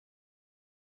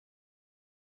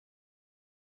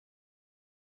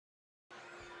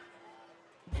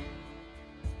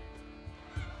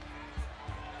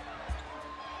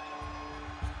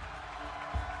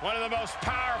One of the most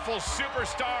powerful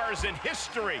superstars in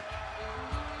history.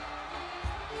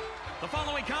 The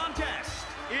following contest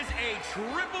is a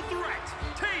triple threat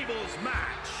tables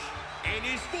match and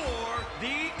is for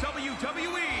the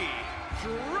WWE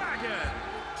Dragon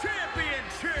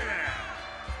Championship.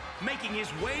 Making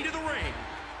his way to the ring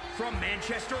from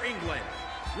Manchester, England,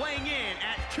 weighing in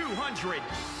at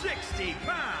 260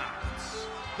 pounds,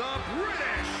 the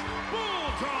British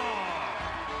Bulldog.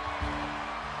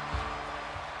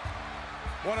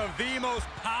 One of the most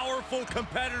powerful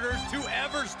competitors to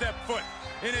ever step foot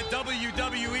in a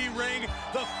WWE ring,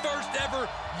 the first ever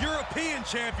European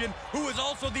champion, who is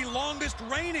also the longest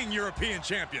reigning European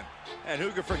champion. And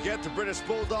who could forget the British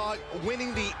Bulldog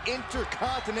winning the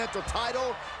Intercontinental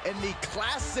title in the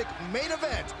classic main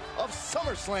event of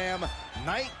SummerSlam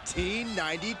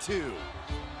 1992.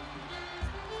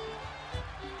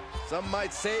 Some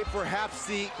might say perhaps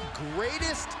the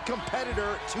greatest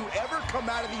competitor to ever come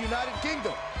out of the United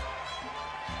Kingdom.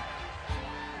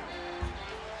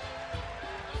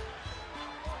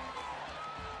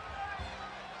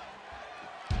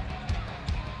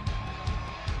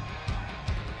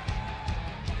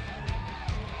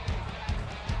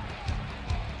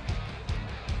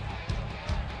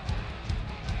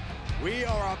 We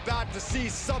are about to see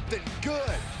something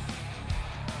good.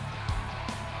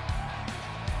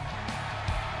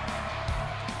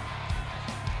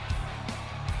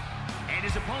 And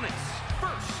his opponents,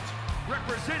 first,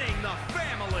 representing the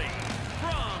family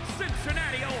from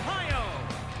Cincinnati, Ohio,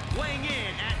 weighing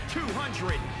in at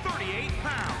 238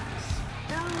 pounds,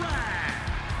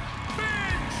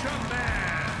 Benjamine.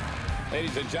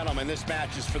 Ladies and gentlemen, this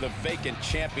match is for the vacant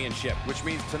championship. Which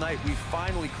means tonight we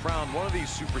finally crown one of these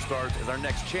superstars as our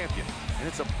next champion. And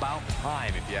it's about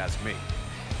time, if you ask me.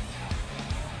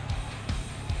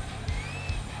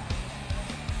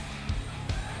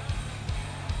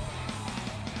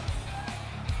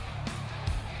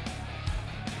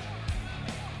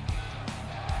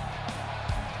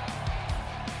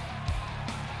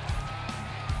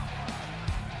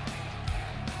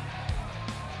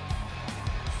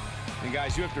 And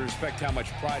guys, you have to respect how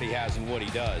much pride he has in what he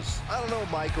does. I don't know,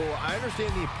 Michael. I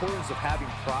understand the importance of having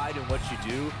pride in what you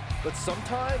do, but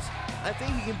sometimes I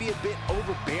think he can be a bit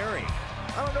overbearing.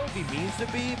 I don't know if he means to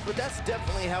be, but that's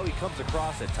definitely how he comes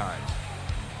across at times.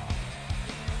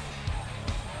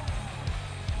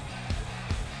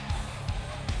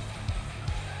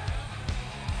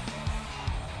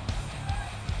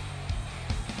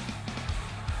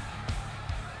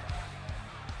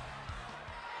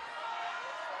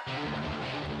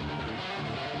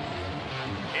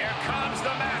 Here comes the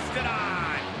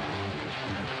Mastodon.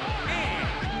 And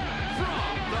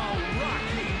from the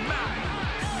Rocky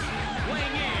Mountains,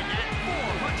 weighing in at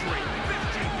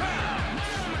 450 pounds,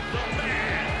 the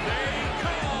man they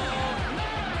call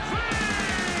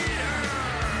Vader.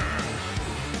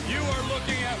 You are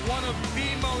looking at one of the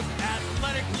most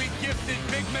athletically gifted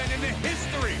big men in the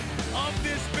history of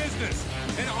this business.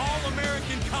 An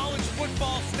all-American college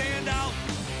football standout,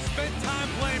 spent time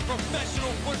playing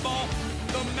professional football.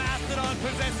 The Mastodon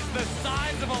possesses the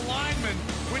size of a lineman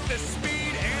with the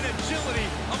speed and agility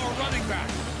of a running back.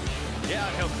 Yeah,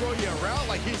 he'll throw you around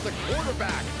like he's the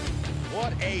quarterback.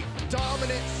 What a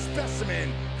dominant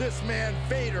specimen this man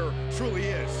Vader truly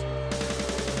is.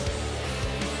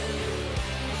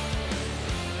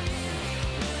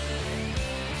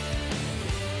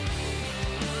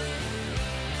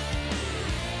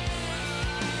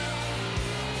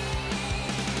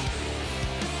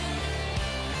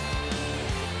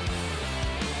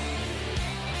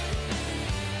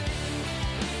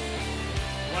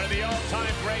 One of the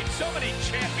all-time greats. So many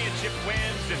championship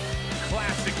wins and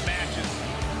classic matches.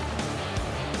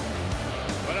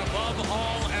 But above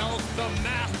all else, the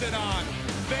Mastodon,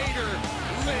 Vader,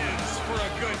 lives for a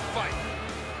good fight.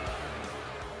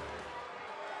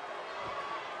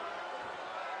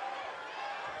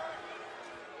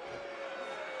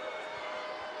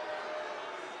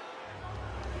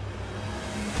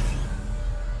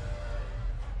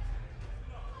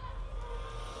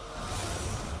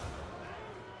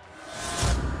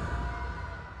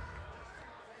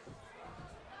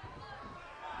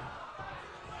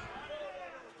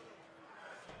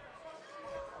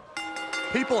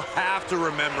 People have to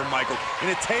remember, Michael, in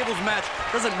a tables match,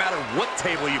 doesn't matter what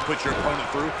table you put your opponent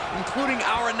through, including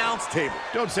our announce table.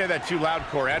 Don't say that too loud,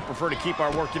 Corey. I'd prefer to keep our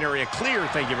working area clear,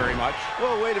 thank you very much.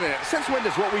 Well, wait a minute. Since when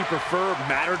does what we prefer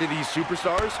matter to these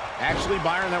superstars? Actually,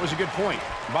 Byron, that was a good point.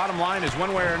 Bottom line is,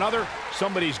 one way or another,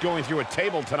 somebody's going through a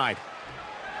table tonight.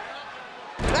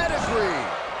 Pedigree.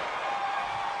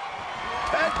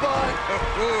 Headbutt.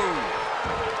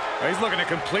 He's looking to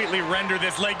completely render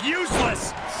this leg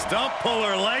useless. Stump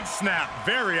puller leg snap,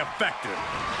 very effective.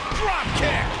 Drop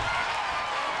kick.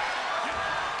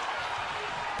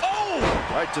 Oh!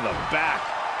 Right to the back.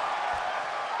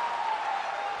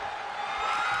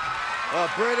 A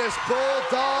British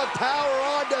Bulldog power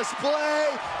on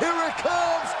display. Here it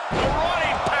comes. A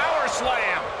running power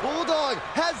slam. Bulldog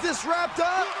has this wrapped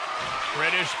up.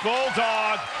 British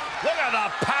Bulldog. Look at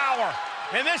the power.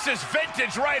 And this is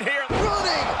vintage right here.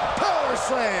 Running power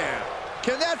slam.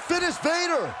 Can that finish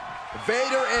Vader?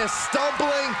 Vader is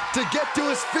stumbling to get to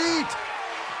his feet.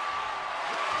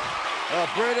 A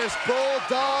British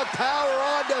Bulldog power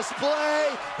on display.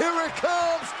 Here it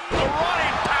comes. A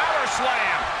running power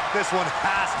slam. This one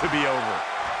has to be over.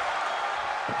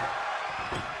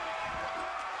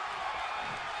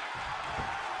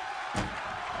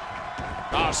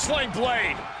 Sling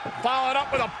blade. Followed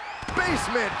up with a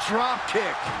basement drop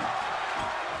kick.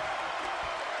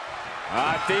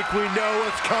 I think we know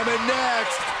what's coming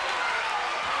next.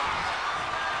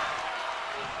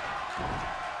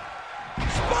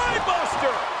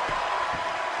 Spinebuster.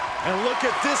 And look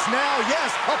at this now.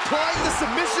 Yes, applying the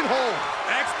submission hold.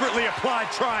 Expertly applied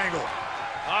triangle.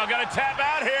 Oh, gonna tap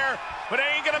out here, but it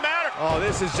ain't gonna matter. Oh,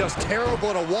 this is just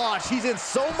terrible to watch. He's in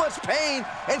so much pain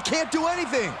and can't do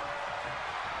anything.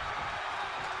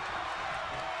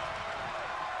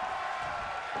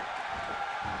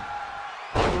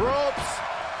 On ropes.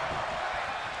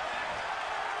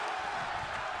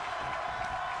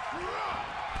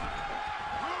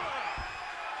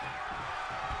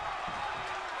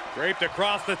 Draped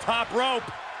across the top rope.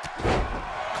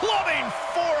 Clubbing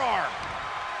forearm.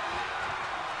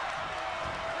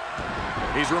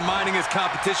 He's reminding his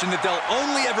competition that they'll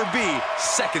only ever be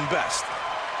second best.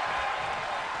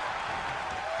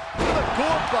 The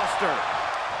gourd buster.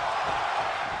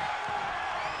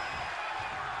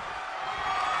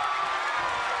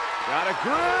 Got a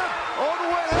grip. All the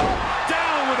way up.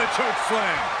 Down with a choke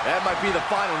slam. That might be the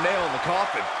final nail in the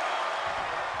coffin.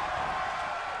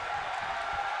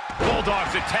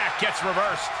 Bulldog's attack gets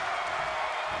reversed.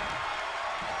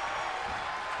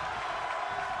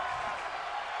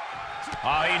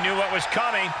 Oh, he knew what was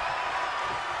coming.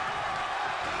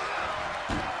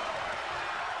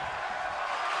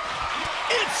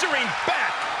 Answering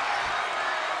back.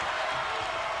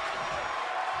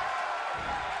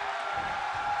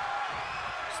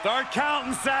 Start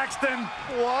counting, Saxton.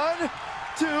 1,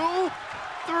 2,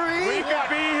 3. We could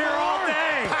be here all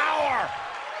day. Power.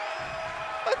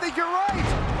 I think you're right.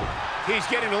 He's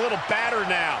getting a little battered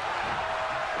now.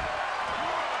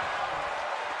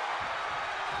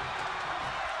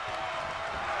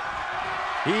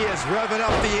 He is revving up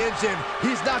the engine.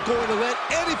 He's not going to let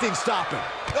anything stop him.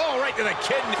 Oh, right to the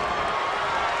kidney.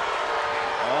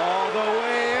 All the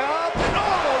way up and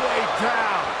all the way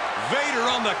down. Vader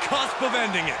on the cusp of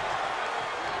ending it.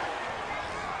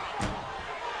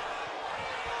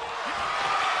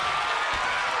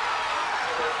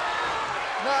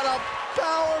 Not a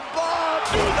power bomb.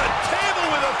 Through the table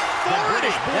with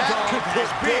authority. That could put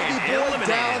Baby Boy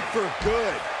eliminated. down for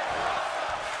good.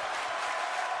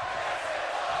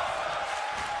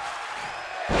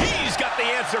 He's got the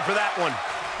answer for that one.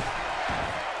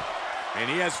 And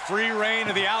he has free reign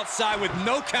to the outside with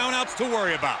no countouts to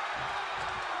worry about.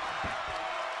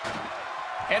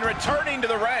 And returning to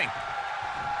the ring.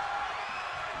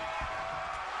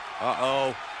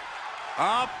 Uh-oh.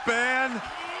 Up and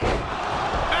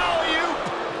alley-oop.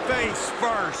 Face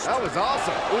first. That was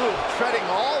awesome. Ooh, treading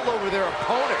all over their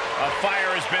opponent. A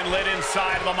fire has been lit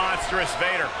inside of the monstrous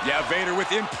Vader. Yeah, Vader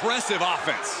with impressive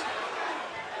offense.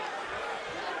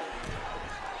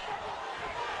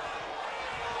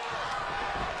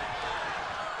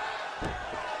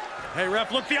 Hey,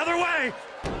 ref, look the other way.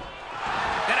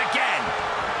 And again.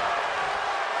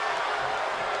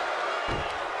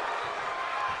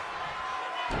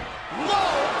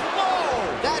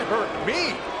 Whoa! That hurt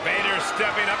me. Vader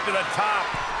stepping up to the top.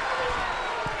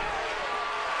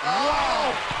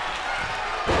 Wow!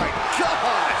 My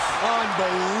gosh!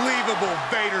 Unbelievable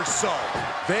Vader salt.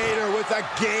 Vader with a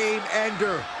game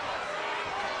ender.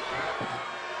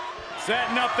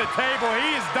 Setting up the table.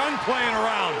 He is done playing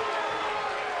around.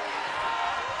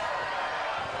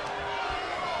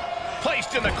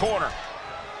 Placed in the corner.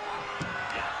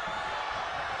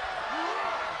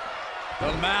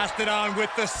 The Mastodon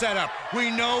with the setup. We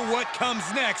know what comes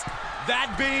next.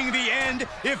 That being the end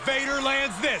if Vader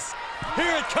lands this.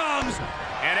 Here it comes.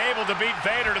 And able to beat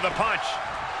Vader to the punch.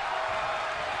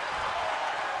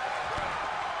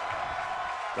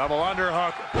 Double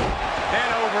underhook. And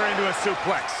over into a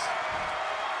suplex.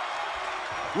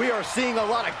 We are seeing a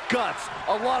lot of guts,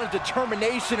 a lot of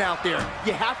determination out there.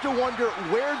 You have to wonder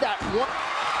where that one...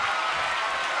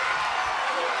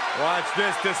 Watch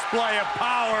this display of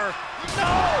power.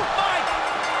 No! Mike!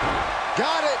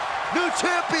 Got it! New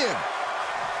champion!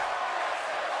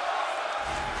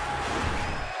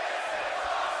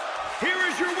 Here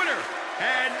is your winner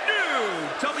and new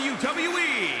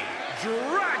WWE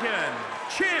Dragon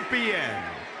Champion,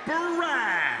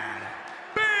 Brad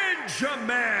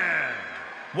Benjamin.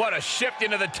 What a shift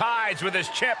into the tides with this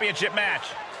championship match.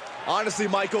 Honestly,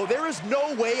 Michael, there is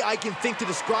no way I can think to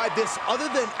describe this other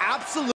than absolute